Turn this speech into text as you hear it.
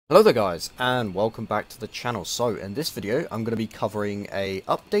Hello there guys, and welcome back to the channel. So in this video I'm going to be covering a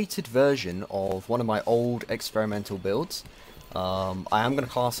updated version of one of my old experimental builds. I am going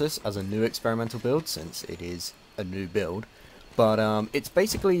to class this as a new experimental build since it is a new build, but it's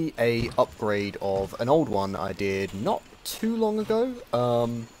basically a upgrade of an old one I did not too long ago.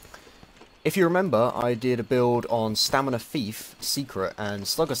 If you remember, I did a build on Stamina Thief Secret and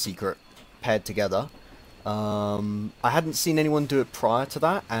Slugger Secret paired together. I hadn't seen anyone do it prior to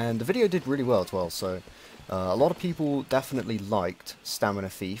that, and the video did really well as well, so a lot of people definitely liked Stamina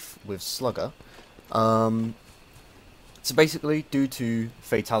Thief with Slugger. So basically, due to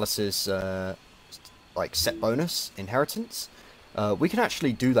Fatalis's like set bonus inheritance, we can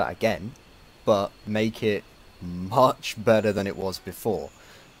actually do that again, but make it much better than it was before.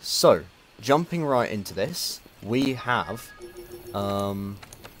 So, jumping right into this, we have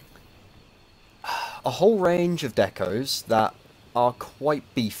a whole range of decos that are quite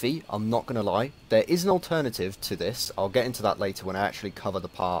beefy, I'm not going to lie. There is an alternative to this. I'll get into that later when I actually cover the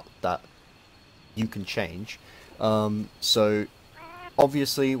part that you can change. So,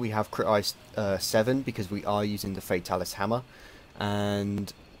 obviously we have Crit Ice 7 because we are using the Fatalis Hammer.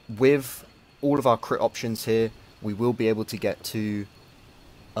 And with all of our crit options here, we will be able to get to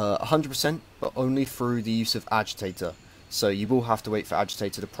 100%, but only through the use of Agitator. So you will have to wait for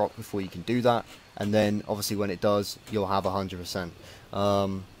Agitator to proc before you can do that, and then obviously when it does, you'll have 100%.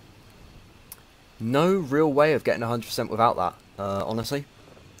 No real way of getting 100% without that, honestly.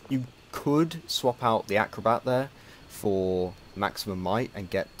 You could swap out the Acrobat there for maximum might and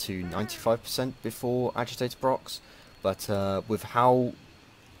get to 95% before Agitator procs, but with how,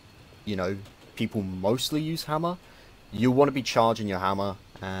 you know, people mostly use Hammer, you want to be charging your Hammer,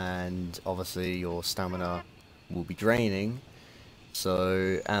 and obviously your stamina will be draining,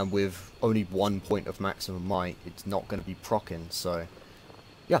 so, and with only 1 point of maximum might, it's not going to be proccing, so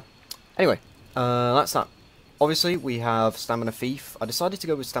yeah. Anyway, that's that. Obviously we have Stamina Thief. I decided to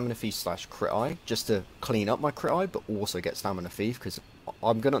go with Stamina Thief slash Crit Eye just to clean up my Crit Eye, but also get Stamina Thief, because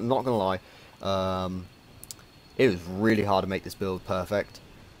I'm not gonna lie, it was really hard to make this build perfect.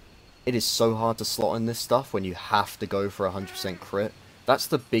 It is so hard to slot in this stuff when you have to go for 100% crit. That's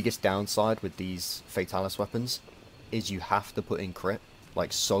the biggest downside with these Fatalis weapons, is you have to put in crit,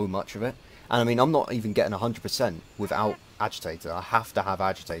 like so much of it. And I mean, I'm not even getting 100% without Agitator. I have to have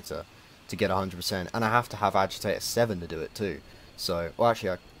Agitator to get 100%, and I have to have Agitator 7 to do it too. So, well actually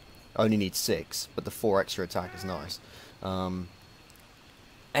I only need 6, but the 4 extra attack is nice.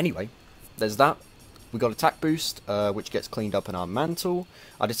 Anyway, there's that. We got attack boost, which gets cleaned up in our mantle.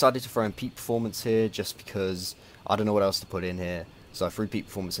 I decided to throw in peak performance here just because I don't know what else to put in here. So I threw peak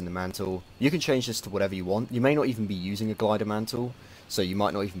performance in the mantle. You can change this to whatever you want. You may not even be using a glider mantle, so you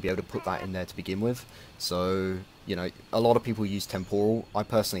might not even be able to put that in there to begin with. So, you know, a lot of people use temporal. I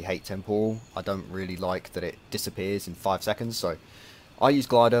personally hate temporal. I don't really like that it disappears in 5 seconds, so I use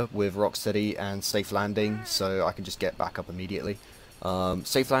glider with rocksteady and safe landing, so I can just get back up immediately.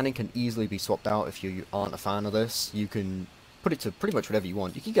 Safe landing can easily be swapped out if you aren't a fan of this. You can put it to pretty much whatever you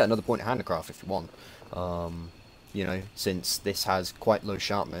want. You can get another point of handicraft if you want. You know, since this has quite low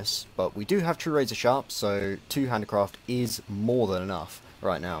sharpness, but we do have true razor sharp, so 2 handicraft is more than enough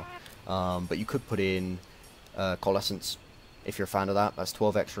right now. But you could put in coalescence if you're a fan of that. That's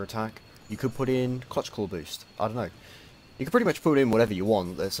 12 extra attack. You could put in clutch claw boost. I don't know. You could pretty much put in whatever you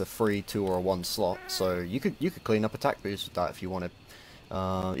want. There's a 3, 2, or a 1 slot, so you could clean up attack boost with that if you wanted.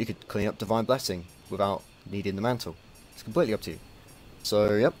 You could clean up divine blessing without needing the mantle. It's completely up to you.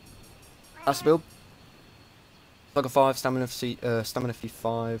 So yep, that's the build. Slugger 5, Stamina Thief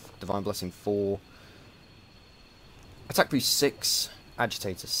 5, Divine Blessing 4, Attack Boost 6,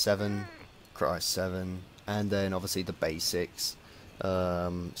 Agitator 7, Crit Eye 7, and then obviously the basics.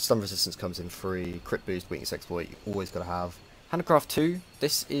 Stun Resistance comes in free, Crit Boost, Weakness Exploit, you always got to have. Handicraft 2,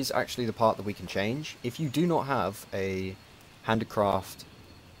 this is actually the part that we can change. If you do not have a Handicraft,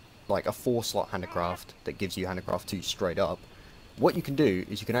 like a 4 slot Handicraft that gives you Handicraft 2 straight up, what you can do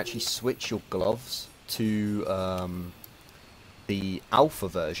is you can actually switch your gloves to the alpha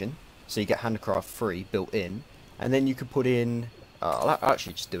version, so you get handicraft 3 built in, and then you could put in I'll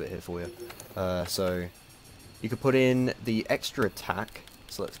actually just do it here for you. So you could put in the extra attack,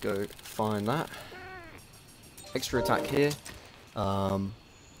 so let's go find that extra attack here,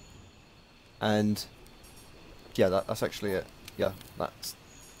 and yeah, that's actually it. Yeah,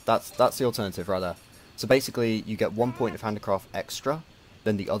 that's the alternative right there. So basically you get 1 point of handicraft extra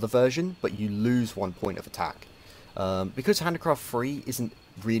than the other version, but you lose 1 point of attack. Because handicraft 3 isn't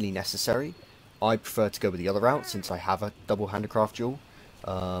really necessary, I prefer to go with the other route since I have a double handicraft duel.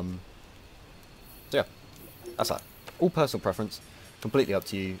 So yeah, that's that. All personal preference. Completely up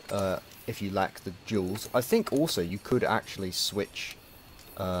to you if you lack the jewels. I think also you could actually switch...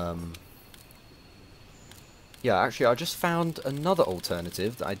 yeah, actually I just found another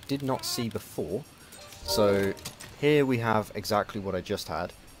alternative that I did not see before. So here we have exactly what I just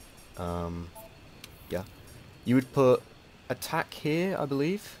had. Yeah. You would put attack here, I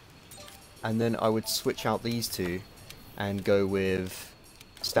believe. And then I would switch out these two and go with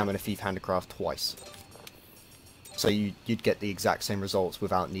Stamina Thief Handicraft twice. So you'd get the exact same results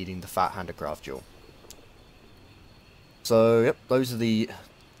without needing the Fat Handicraft jewel. So, yep, those are the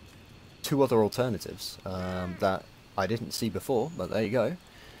two other alternatives that I didn't see before, but there you go.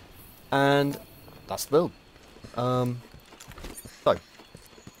 And that's the build.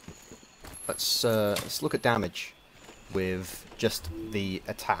 So, let's look at damage with just the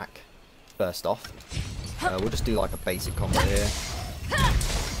attack first off. We'll just do like a basic combo here.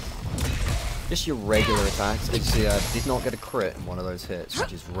 Just your regular attacks. As you see, I did not get a crit in one of those hits,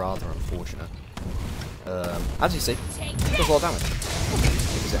 which is rather unfortunate. As you see, it does a lot of damage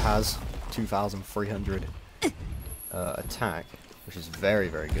because it has 2,300 attack, which is very,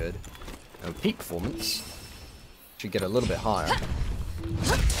 very good. Peak performance should get a little bit higher.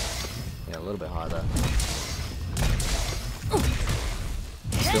 Yeah, a little bit higher there.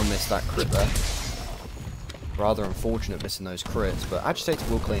 Still missed that crit there. Rather unfortunate missing those crits, but Agitator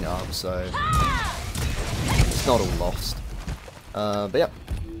will clean it up, so it's not all lost. But yeah,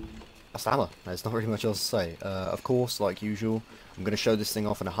 that's the hammer. There's not really much else to say. Of course, like usual, I'm going to show this thing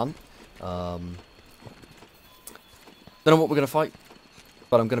off in a hunt. Don't know what we're going to fight,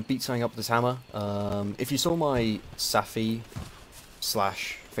 but I'm going to beat something up with this hammer. If you saw my Safi /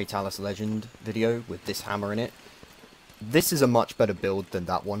 Fatalis Legend video with this hammer in it, this is a much better build than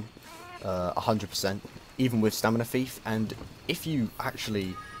that one, 100%, even with Stamina Thief. And if you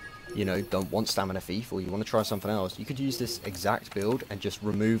actually, you know, don't want Stamina Thief or you want to try something else, you could use this exact build and just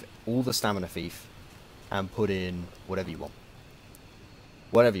remove all the Stamina Thief and put in whatever you want.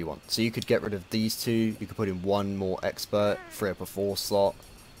 Whatever you want. So you could get rid of these two, you could put in one more Expert, free up a 4 slot,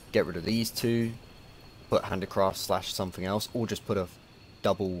 get rid of these two, put Handicraft / something else, or just put a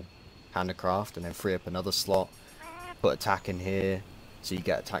double Handicraft and then free up another slot, put attack in here, so you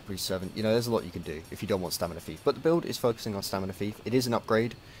get attack boost 7. You know, there's a lot you can do if you don't want Stamina Thief. But the build is focusing on Stamina Thief. It is an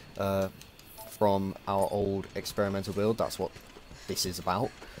upgrade from our old experimental build. That's what this is about.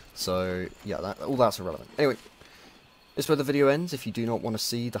 So, yeah, all that's irrelevant. Anyway, this is where the video ends. If you do not want to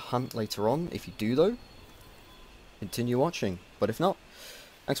see the hunt later on, if you do though, continue watching. But if not,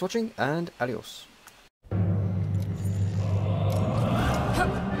 thanks for watching and adios.